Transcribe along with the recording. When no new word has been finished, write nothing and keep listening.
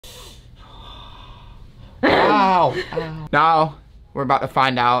Ow. Ow. Now, we're about to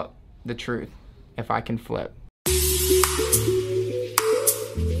find out the truth, if I can flip.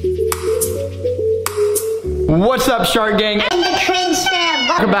 What's up, Shark Gang?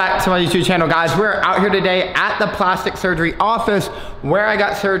 Welcome back to my YouTube channel, guys. We're out here today at the plastic surgery office where I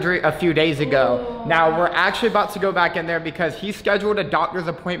got surgery a few days ago. Now, we're actually about to go back in there because he scheduled a doctor's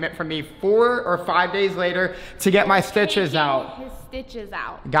appointment for me 4 or 5 days later to get my stitches out. His stitches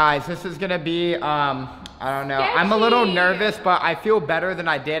out. Guys, this is gonna be, I don't know. I'm a little nervous, but I feel better than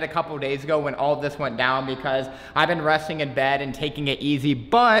I did a couple days ago when all of this went down because I've been resting in bed and taking it easy,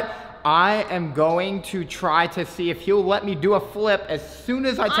 but I am going to try to see if he'll let me do a flip as soon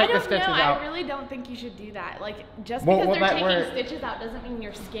as I take the stitches out. I really don't think you should do that. Like, just because they're taking stitches out doesn't mean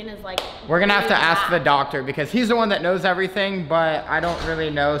your skin is like... We're gonna have to ask the doctor because he's the one that knows everything, but I don't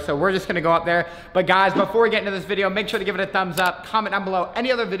really know. So we're just gonna go up there. But guys, before we get into this video, make sure to give it a thumbs up. Comment down below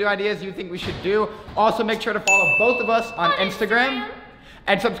any other video ideas you think we should do. Also, make sure to follow both of us on Instagram.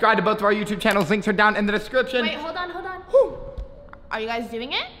 And subscribe to both of our YouTube channels. Links are down in the description. Wait, hold on. Whew. Are you guys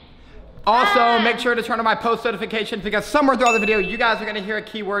doing it? Also, make sure to turn on my post notifications because somewhere throughout the video, you guys are gonna hear a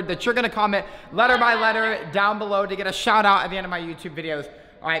keyword that you're gonna comment letter by letter down below to get a shout out at the end of my YouTube videos.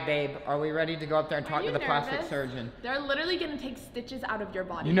 All right, babe, are we ready to go up there and talk to the plastic surgeon? They're literally gonna take stitches out of your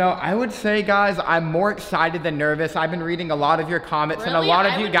body. You know, I would say, guys, I'm more excited than nervous. I've been reading a lot of your comments, and a lot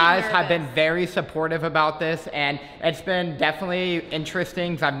of you guys have been very supportive about this, and it's been definitely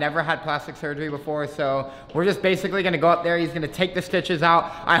interesting because I've never had plastic surgery before, so we're just basically gonna go up there. He's gonna take the stitches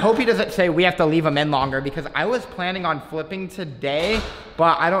out. I hope he doesn't say we have to leave them in longer because I was planning on flipping today,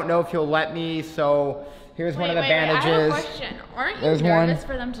 but I don't know if he'll let me, so... Here's one of the bandages. I have a question. Aren't you nervous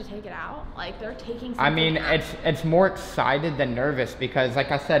for them to take it out? Like they're taking something I mean, out. it's more excited than nervous because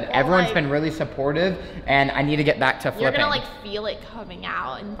like I said, everyone's been really supportive and I need to get back to flipping. You're gonna like feel it coming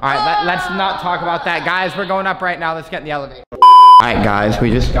out. And all right, let's not talk about that. Guys, we're going up right now. Let's get in the elevator. All right, guys, we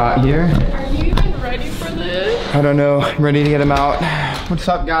just got here. Are you even ready for this? I don't know. I'm ready to get them out. What's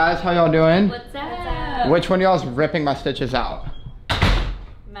up, guys? How y'all doing? What's up? Which one of y'all's ripping my stitches out?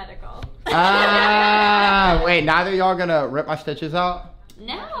 Medical. Wait, neither of y'all gonna rip my stitches out?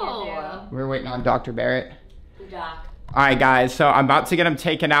 No. We're waiting on Dr. Barrett. Doc. All right, guys, so I'm about to get them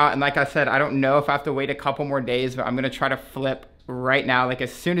taken out. And like I said, I don't know if I have to wait a couple more days, but I'm gonna try to flip right now. Like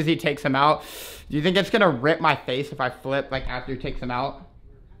as soon as he takes them out. Do you think it's gonna rip my face if I flip like after he takes them out?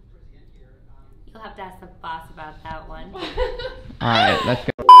 You'll have to ask the boss about that one. All right, let's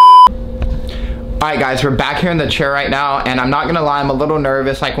go. All right, guys, we're back here in the chair right now, and I'm not gonna lie, I'm a little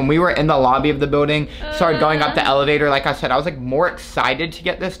nervous. Like when we were in the lobby of the building, started going up the elevator, like I said, I was like more excited to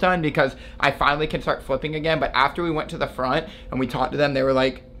get this done because I finally can start flipping again. But after we went to the front and we talked to them, they were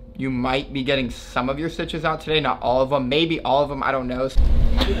like, you might be getting some of your stitches out today, not all of them, maybe all of them, I don't know.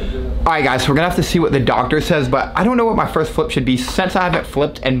 All right, guys, so we're gonna have to see what the doctor says, but I don't know what my first flip should be since I haven't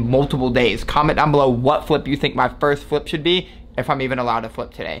flipped in multiple days. Comment down below what flip you think my first flip should be, if I'm even allowed to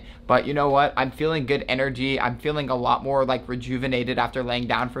flip today. But you know what? I'm feeling good energy. I'm feeling a lot more like rejuvenated after laying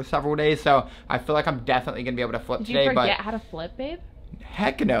down for several days. So I feel like I'm definitely gonna be able to flip today. Did you forget how to flip, babe?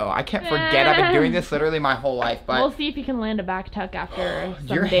 Heck no, I can't forget. I've been doing this literally my whole life. But we'll see if you can land a back tuck after some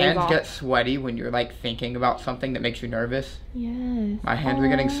your days hands off. get sweaty when you're like thinking about something that makes you nervous. Yes. My hands are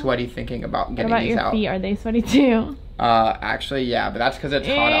getting sweaty thinking about getting these out. What about your feet? Are they sweaty too? Actually, yeah, but that's because it's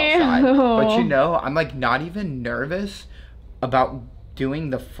hot outside. But you know, I'm like not even nervous about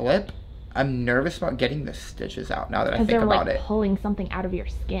doing the flip. I'm nervous about getting the stitches out now that I think about it. Pulling something out of your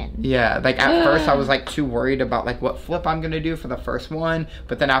skin. Yeah, like at first I was like too worried about like what flip I'm gonna do for the first one,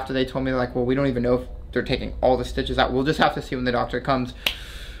 but then after they told me like, well, we don't even know if they're taking all the stitches out. We'll just have to see when the doctor comes.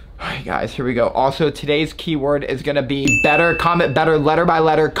 All right, guys, here we go. Also, today's keyword is gonna be better. Comment better, letter by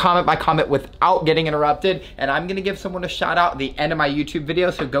letter, comment by comment without getting interrupted. And I'm gonna give someone a shout out at the end of my YouTube video,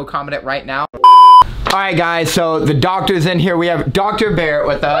 so go comment it right now. All right, guys, so the doctor's in here. We have Dr. Barrett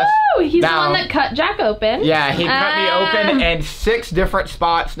with us. Woo! He's the one that cut Jack open. Yeah, he cut me open in 6 different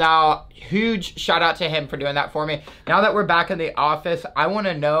spots. Now, huge shout out to him for doing that for me. Now that we're back in the office, I want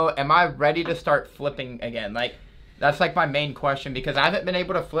to know, am I ready to start flipping again? Like, that's like my main question because I haven't been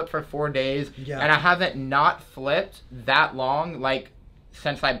able to flip for 4 days. Yeah. And I haven't not flipped that long, like,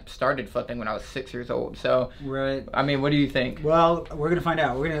 since I started flipping when I was 6 years old. So, right. I mean, what do you think? Well, we're gonna find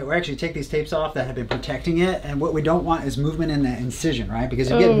out. We're actually take these tapes off that have been protecting it, and what we don't want is movement in the incision, right? Because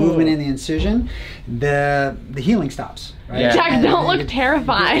if you get movement in the incision, the healing stops. Right? Yeah. Jack, don't look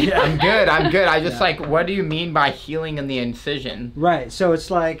terrified. Yeah. I'm good. I'm good. I just like, what do you mean by healing in the incision? Right. So it's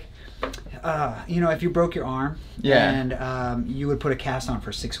like, you know, if you broke your arm, yeah, and you would put a cast on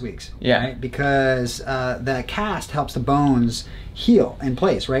for 6 weeks, yeah, right? Because that cast helps the bones heal in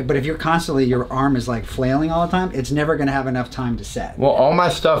place, right? But if you're constantly, your arm is like flailing all the time, it's never going to have enough time to set. Well, all my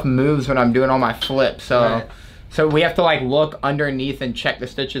stuff moves when I'm doing all my flips, so Right. so we have to like look underneath and check the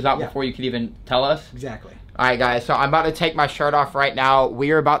stitches out Yeah. before you can even tell us. Exactly. All right, guys, so I'm about to take my shirt off right now.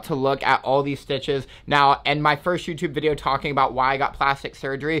 We are about to look at all these stitches. Now, in my first YouTube video talking about why I got plastic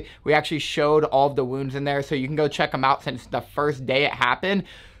surgery, we actually showed all of the wounds in there, so you can go check them out since the first day it happened.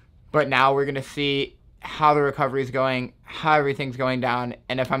 But now we're gonna see how the recovery is going, how everything's going down,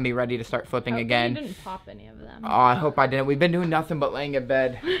 and if I'm gonna be ready to start flipping again. You didn't pop any of them. Oh, I hope I didn't. We've been doing nothing but laying in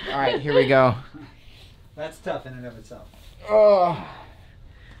bed. All right, here we go. That's tough in and of itself. Oh.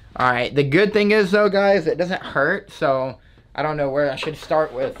 All right, the good thing is though, guys, it doesn't hurt, so I don't know where I should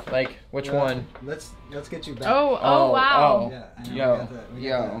start with, like, which one. Let's get you back. Oh, wow. Yeah, I know. Yo, We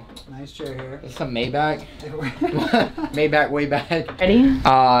yo. got that nice chair here. Is this a Maybach? Maybach way back. Ready?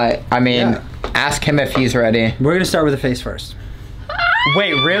 I mean, Yeah. ask him if he's ready. We're gonna start with the face first.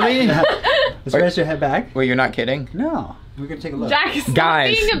 Wait, really? Let's raise your head back. Wait, you're not kidding? No, we're gonna take a look. Jack is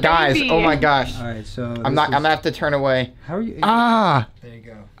Guys, being a guys, baby. oh my gosh. All right, so I'm gonna have to turn away. How are you? Ah, There you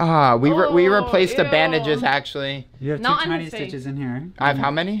go. we Oh, replaced the ew. bandages actually. You have Not two on tiny his face. stitches in here. I have how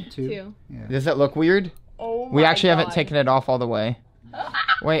many? Two. Yeah. Does it look weird? Oh We my actually haven't God. taken it off all the way.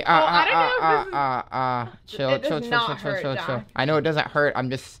 Wait, I don't know if chill, It does chill, chill, not chill, hurt, chill, chill. Jack. I know it doesn't hurt. I'm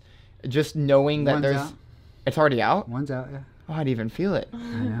just knowing that One's there's. out. It's already out. One's out. Yeah. Oh, I didn't even feel it. I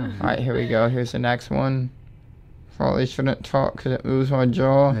know. All right, here we go. Here's the next one. Probably shouldn't talk because it moves my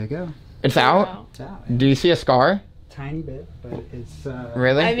jaw. There you go. It's out. It's out. Yeah. Do you see a scar? Tiny bit, but it's.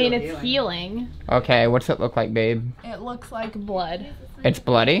 Really? I mean, Still it's healing. Okay, what's it look like, babe? It looks like blood. It's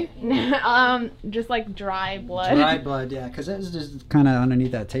bloody? Just like dry blood. Dry blood, yeah, because it's just kind of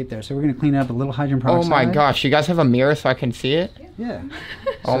underneath that tape there. So we're gonna clean it up a little hydrogen Oh peroxide. my gosh, you guys have a mirror so I can see it? Yeah.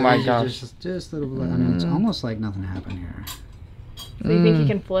 Oh So my these are gosh. Just a little blood. I mean, it's almost like nothing happened here. So you think you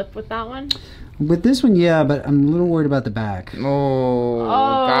can flip with that one? With this one, yeah, but I'm a little worried about the back. Oh,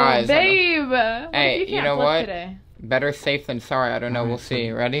 Oh, guys. babe. What if Hey, you you can't know flip what? Today? Better safe than sorry. I don't know. All right, We'll so- see.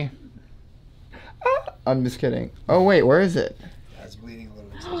 Ready? I'm just kidding. Oh, wait, where is it? Yeah, it's bleeding a little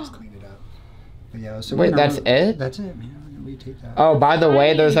bit, so I just cleaned it up. But yeah, so Wait, we're gonna that's it? That's it, man. We're gonna retape that. Oh, by the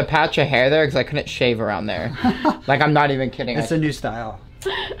way, there's a patch of hair there because I couldn't shave around there. Like, I'm not even kidding. It's a new style.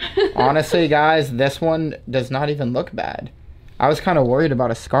 Honestly, guys, this one does not even look bad. I was kind of worried about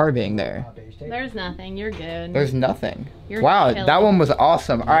a scar being there. There's nothing. You're good. There's nothing. You're Wow, chilling. that one was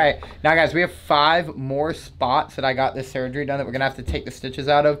awesome. All right, now guys, we have 5 more spots that I got this surgery done that we're gonna have to take the stitches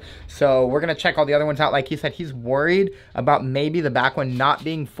out of. So we're gonna check all the other ones out. Like he said, he's worried about maybe the back one not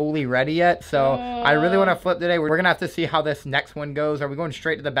being fully ready yet. So I really want to flip today. We're gonna have to see how this next one goes. Are we going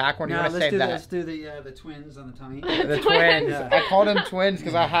straight to the back one? Or No, are you gonna save that? let's do the twins on the tummy. The twins. Yeah. I called them twins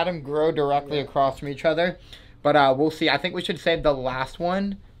because I had them grow directly across from each other. But we'll see. I think we should save the last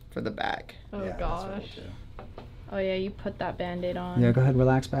one for the back. Oh Yeah, that's what we'll gosh. do. Oh yeah, you put that band-aid on. Yeah, go ahead,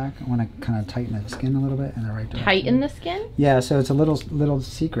 relax back. I want to kind of tighten the skin a little bit in the right direction. Tighten the skin? Yeah, so it's a little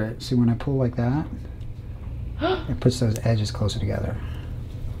secret. See, when I pull like that, it puts those edges closer together.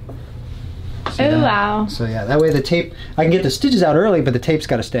 See Oh that? wow. So yeah, that way the tape, I can get the stitches out early, but the tape's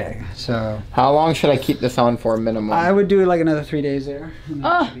got to stay. So How long should I keep this on for minimum? I would do like another 3 days there. And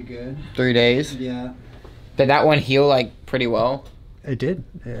that Oh. should be good. 3 days. Yeah, Did that one heal like pretty well? it did.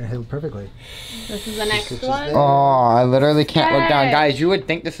 It healed perfectly. This is the next Stitches one. there. Oh, I literally can't look down. Yay. Guys, you would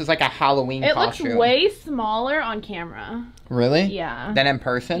think this is like a Halloween It costume. looks way smaller on camera. Really? Yeah. Than in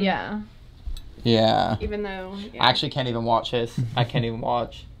person? Yeah. Yeah. Even though. Yeah. I actually can't even watch this. I can't even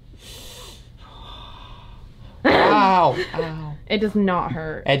watch. Ow. Ow. It does not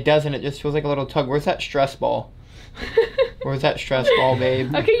hurt. It doesn't. It just feels like a little tug. Where's that stress ball? Where's that stress ball,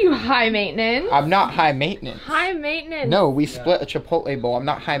 babe? Okay, you high maintenance. I'm not high maintenance. High maintenance. No, we split a Chipotle bowl. I'm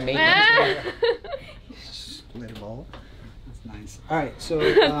not high maintenance. Split ball. That's nice. All right, so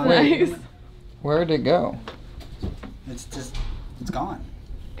That's nice. Where'd it go? it's gone.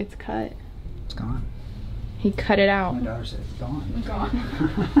 It's cut. It's gone. He cut it out. My daughter said it's gone.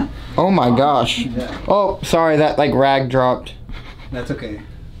 Gone. Oh my gosh. Yeah, Oh, sorry, that like rag dropped. that's okay.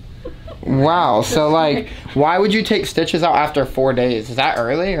 Wow, so like, why would you take stitches out after 4 days? Is that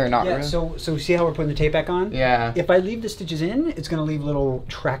early or not Yeah, really? so see how we're putting the tape back on? Yeah. If I leave the stitches in, it's going to leave little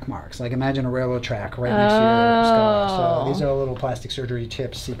track marks. Like imagine a railroad track right next to your scar. Oh. So these are little plastic surgery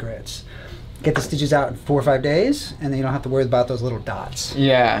tips, secrets. Get the stitches out in 4 or 5 days, and then you don't have to worry about those little dots.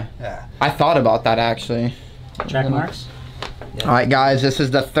 Yeah. Yeah. I thought about that actually. Track marks? All right, guys, this is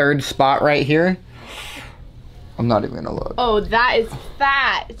the 3rd spot right here. I'm not even gonna look. Oh, that is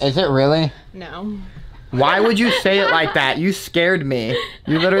fat. Is it really? No. Why would you say it like that? You scared me.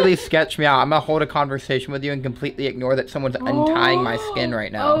 You literally sketched me out. I'm gonna hold a conversation with you and completely ignore that someone's untying my skin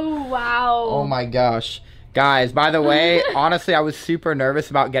right now. Oh, wow. Oh my gosh. Guys, by the way, honestly, I was super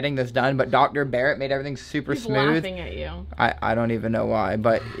nervous about getting this done, but Dr. Barrett made everything super smooth. He's laughing at you. I don't even know why,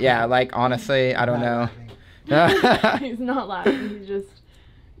 but yeah, like, honestly, I don't know. He's not laughing, he's just...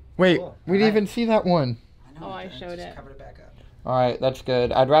 Wait, we didn't even see that one. Oh, I showed it. Covered it back up. All right, that's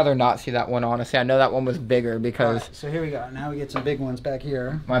good. I'd rather not see that one, honestly. I know that one was bigger because... Right, so here we go. Now we get some big ones back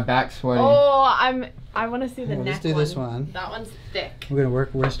here. My back's sweaty. Oh, I want to see the neck Let's do this one. That one's thick. We're going to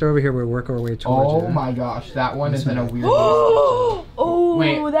work, over here. We'll work our way towards it. Oh my gosh, that one is in a weird... Oh,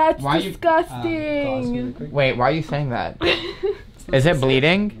 Wait, that's why disgusting. Wait, why are you saying that? Is it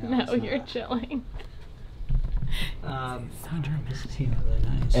bleeding? No, you're chilling. This is really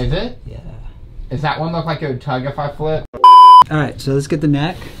nice. Is it? Yeah. Does that one look like it would tug if I flip? All right, so let's get the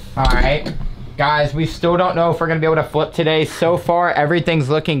neck. All right. Guys, we still don't know if we're going to be able to flip today. So far, everything's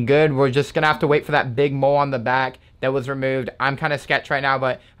looking good. We're just going to have to wait for that big mole on the back that was removed. I'm kind of sketched right now,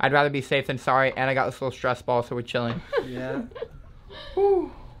 but I'd rather be safe than sorry. And I got this little stress ball, so we're chilling. Yeah.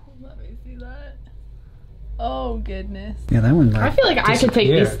 Let me see that. Oh, goodness. Yeah, that one. I feel like I could take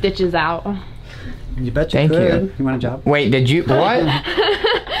these stitches out. You bet you Thank could. you. You want a job? Wait, did you? What?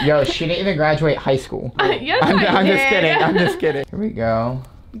 Yo, she didn't even graduate high school. Yes, I'm just kidding. I'm just kidding. Here we go.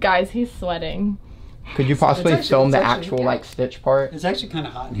 Guys, he's sweating. Could you possibly film the it's actually- actual like stitch part? It's actually kind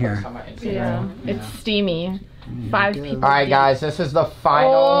of hot in here. Yeah, it's steamy. 5 people. All right, guys, this is the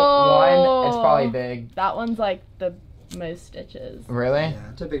final one. It's probably big. That one's like the most stitches. Really?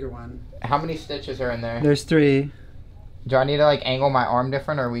 Yeah, it's a bigger one. How many stitches are in there? There's 3. Do I need to like angle my arm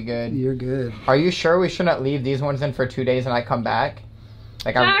different, or are we good? You're good. Are you sure we shouldn't leave these ones in for 2 days and I come back?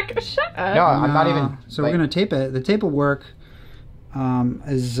 Like Jack, shut up. No, I'm not even. So like, we're gonna tape it. The tape will work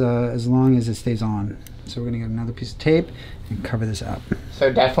as long as it stays on. So we're gonna get another piece of tape and cover this up.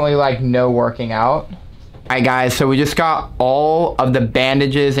 So definitely like no working out. Alright guys, so we just got all of the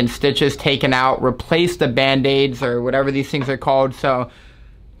bandages and stitches taken out, replaced the band-aids or whatever these things are called. So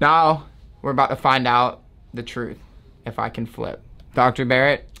now we're about to find out the truth, if I can flip. Dr.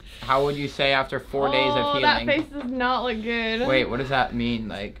 Barrett, how would you say after 4 days of healing? That face does not look good. Wait, what does that mean?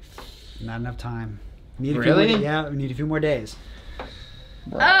 Like, Not enough time. Need Really? A few more, yeah, we need a few more days.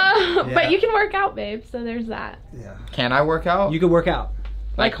 But you can work out, babe, so there's that. Yeah. can I work out? You could work out.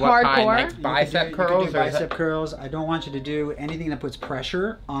 like hardcore? what kind? Like You bicep could curls? do or is bicep that- curls. I don't want you to do anything that puts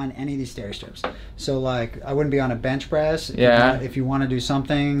pressure on any of these stair steps. So like, I wouldn't be on a bench press. Yeah. If you want to do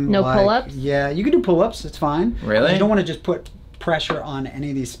something. No like, pull-ups? Yeah, you can do pull-ups. It's fine. Really? You don't want to just put pressure on any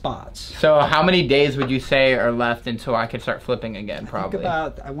of these spots. So how many days would you say are left until I could start flipping again, probably?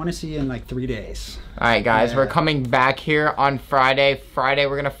 I want to see you in like 3 days. Alright guys, Yeah. we're coming back here on Friday. Friday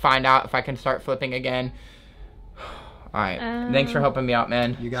we're gonna find out if I can start flipping again. Alright, thanks for helping me out,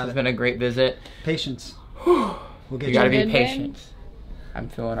 man. You got It's it. been a great visit. Patience. We'll get You gotta be good, babe? patient. I'm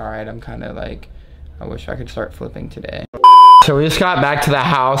feeling alright. I'm kinda like, I wish I could start flipping today. So we just got back to the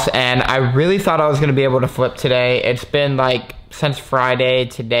house and I really thought I was gonna be able to flip today. It's been like, since Friday,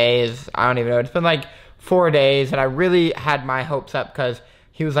 today is, I don't even know, it's been like 4 days and I really had my hopes up because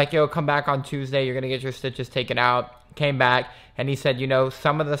he was like, yo, come back on Tuesday, you're gonna get your stitches taken out. Came back and he said, you know,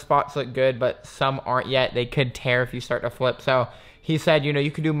 some of the spots look good, but some aren't yet. They could tear if you start to flip. So he said, you know,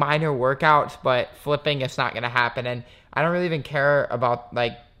 you can do minor workouts, but flipping, it's not gonna happen. And I don't really even care about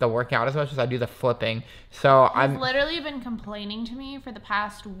like the workout as much as I do the flipping. So He's literally been complaining to me for the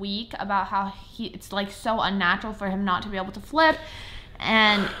past week about how it's like so unnatural for him not to be able to flip,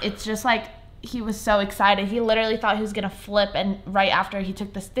 and it's just like he was so excited. He literally thought he was gonna flip, and right after he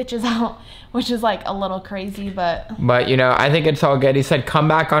took the stitches out, which is like a little crazy, but you know, I think it's all good. He said, come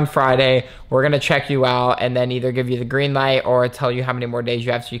back on Friday. We're going to check you out and then either give you the green light or tell you how many more days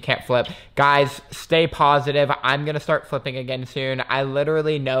you have so you can't flip. Guys, stay positive. I'm going to start flipping again soon. I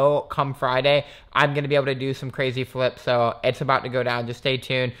literally know come Friday, I'm going to be able to do some crazy flips. So it's about to go down. Just stay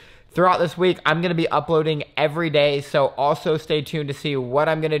tuned. Throughout this week, I'm going to be uploading every day, so also stay tuned to see what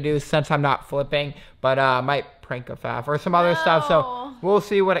I'm going to do since I'm not flipping, but I might prank a faff or some other stuff, so we'll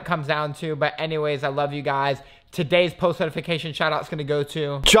see what it comes down to. But anyways, I love you guys. Today's post notification shout out is going to go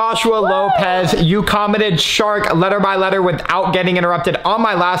to Joshua Lopez. You commented shark letter by letter without getting interrupted on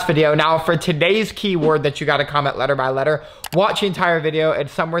my last video. Now for today's keyword that you got to comment letter by letter, watch the entire video.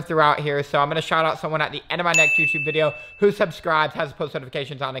 It's somewhere throughout here. So I'm going to shout out someone at the end of my next YouTube video who subscribed, has post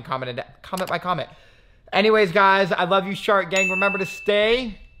notifications on, and commented comment by comment. Anyways, guys, I love you, Shark Gang. Remember to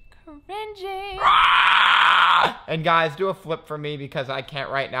stay cringy. And guys, do a flip for me because I can't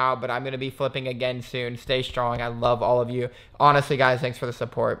right now, but I'm going to be flipping again soon. Stay strong. I love all of you. Honestly, guys, thanks for the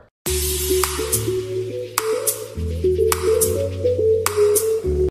support.